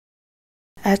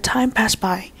As time passes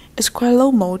by, it's quite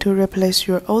normal to replace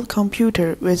your old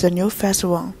computer with a new fast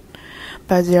one.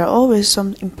 But there are always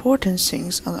some important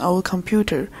things on an old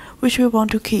computer which we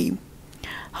want to keep.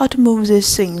 How to move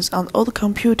these things on an old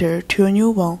computer to a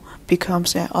new one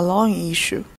becomes an annoying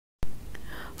issue.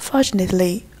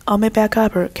 Fortunately, AOMEI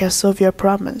Backuper can solve your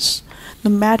problems. No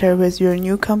matter whether your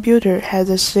new computer has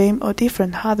the same or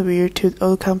different hardware to the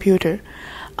old computer,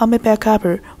 AOMEI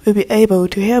Backuper will be able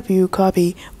to help you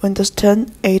copy Windows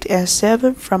 10, 8, and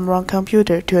 7 from one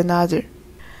computer to another.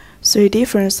 3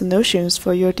 different solutions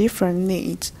for your different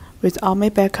needs with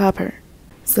AOMEI Backuper.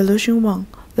 Solution 1.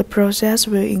 The process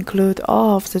will include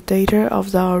all of the data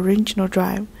of the original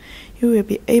drive. You will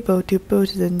be able to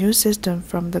boot the new system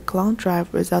from the clone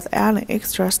drive without any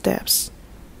extra steps.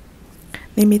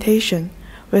 Limitation.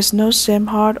 With no SIM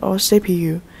card or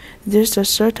CPU, there's a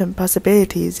certain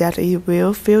possibility that it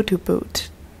will fail to boot.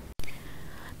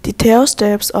 Detailed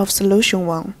steps of Solution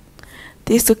 1.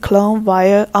 Disk clone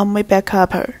via AOMEI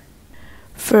Backuper.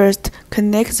 First,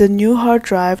 connect the new hard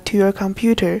drive to your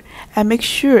computer and make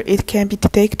sure it can be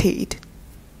detected.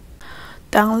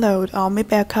 Download AOMEI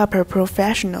Backuper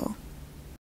Professional.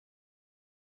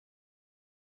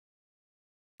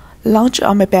 Launch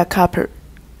AOMEI Backuper.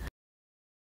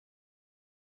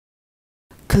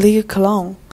 Click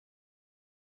Clone.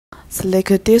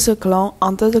 Select Disk Clone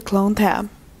under the Clone tab.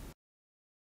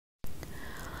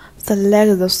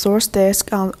 Select the source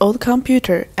disk on the old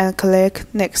computer and click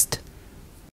Next.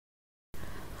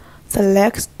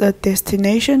 Select the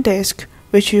destination disk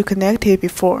which you connected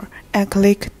before and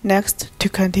click Next to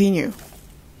continue.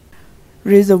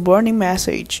 Read the warning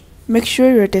message. Make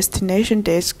sure your destination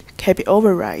disk can be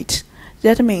overwritten.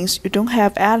 That means you don't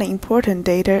have any important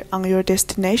data on your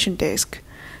destination disk.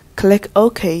 Click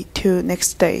OK to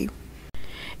Next Day.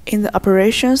 In the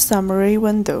Operation Summary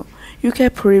window, you can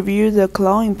preview the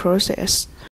cloning process.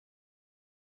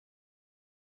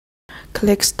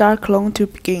 Click Start Clone to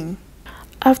begin.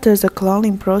 After the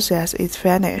cloning process is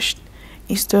finished,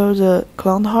 install the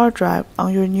cloned hard drive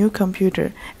on your new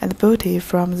computer and boot it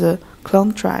from the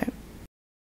cloned drive.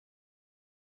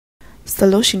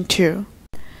 Solution 2.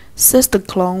 System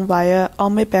clone via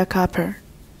AOMEI Backuper.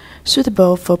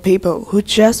 Suitable for people who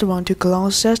just want to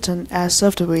clone system and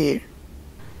software.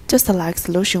 Just like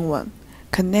Solution 1,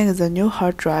 connect the new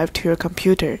hard drive to your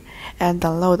computer and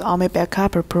download AOMEI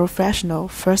Backuper Professional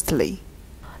firstly.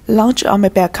 Launch AOMEI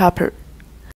Backuper.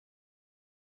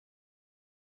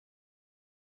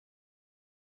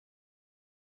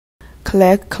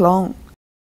 Click Clone.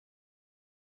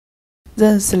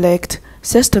 Then select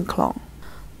System Clone.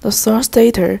 The source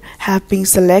data have been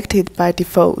selected by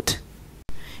default.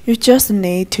 You just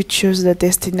need to choose the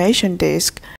destination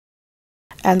disk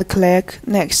and click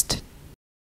Next.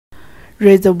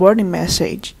 Read the warning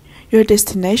message. Your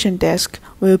destination disk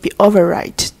will be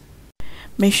overwritten.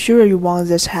 Make sure you want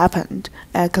this happened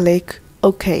and click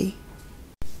OK.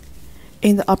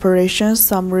 In the Operation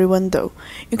Summary window,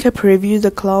 you can preview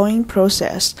the cloning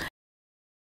process.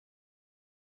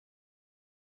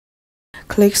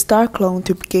 Click Start Clone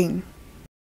to begin.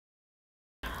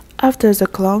 After the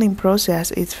cloning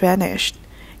process is finished,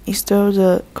 install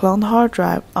the cloned hard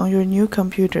drive on your new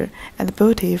computer and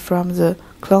boot it from the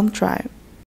cloned drive.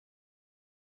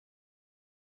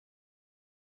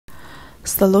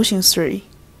 Solution 3.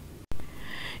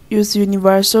 Use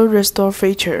Universal Restore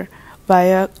feature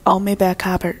via AOMEI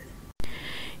Backuper.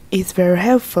 It's very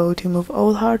helpful to move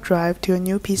old hard drive to a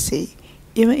new PC,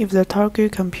 even if the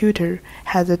target computer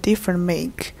has a different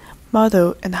make,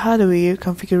 model, and hardware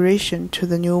configuration to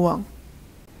the new one.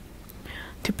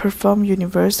 To perform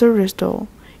Universal Restore,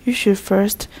 you should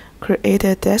first create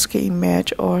a disk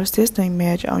image or system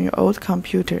image on your old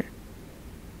computer.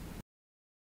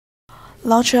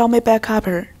 Launch AOMEI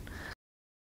Backuper.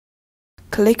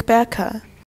 Click Backup.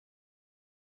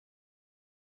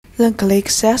 Then click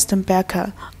System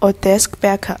Backup or Disk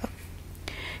Backup.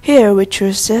 Here we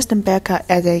choose System Backup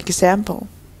as an example.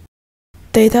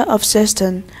 Data of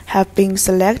system have been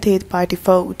selected by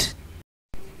default.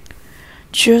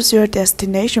 Choose your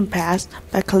destination path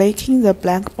by clicking the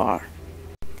blank bar.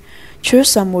 Choose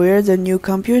somewhere the new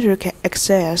computer can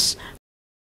access.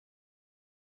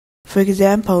 For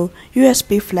example,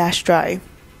 USB flash drive.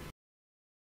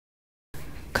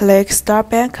 Click Start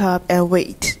Backup and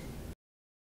wait.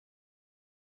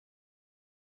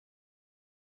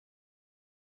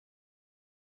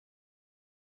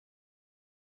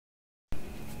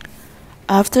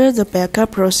 After the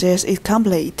backup process is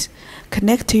complete,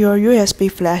 connect your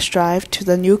USB flash drive to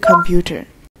the new computer.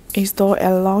 Install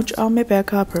and launch AOMEI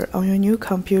Backuper on your new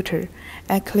computer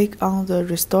and click on the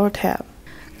Restore tab.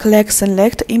 Click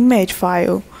Select Image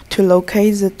File to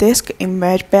locate the disk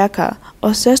image backup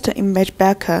or system image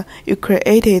backup you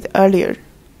created earlier.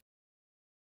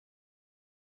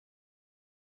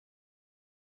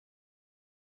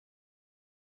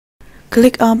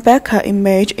 Click on Backup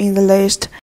Image in the list.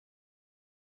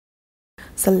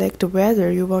 Select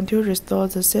whether you want to restore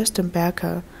the system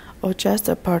backup or just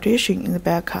a partition in the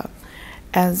backup,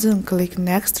 and then click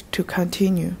Next to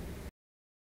continue.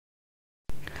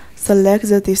 Select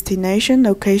the destination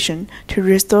location to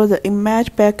restore the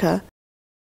image backup.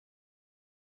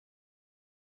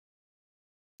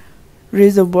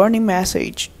 Read the warning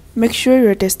message. Make sure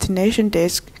your destination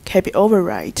disk can be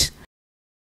overwrite.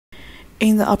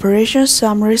 In the Operation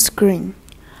Summary screen,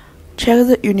 check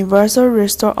the Universal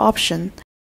Restore option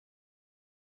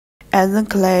and then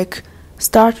click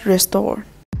Start Restore.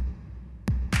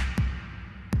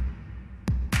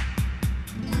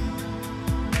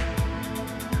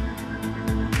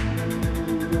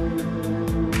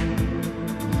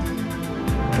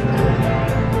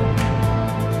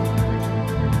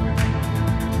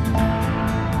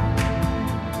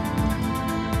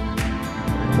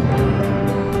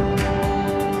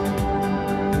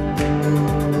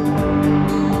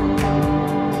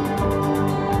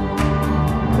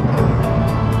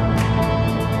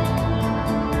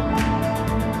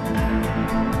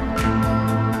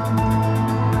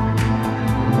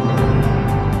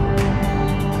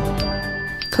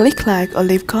 Click like or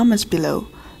leave comments below.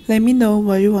 Let me know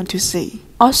what you want to see.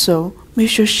 Also, make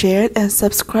sure to share and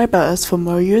subscribe us for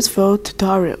more useful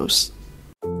tutorials.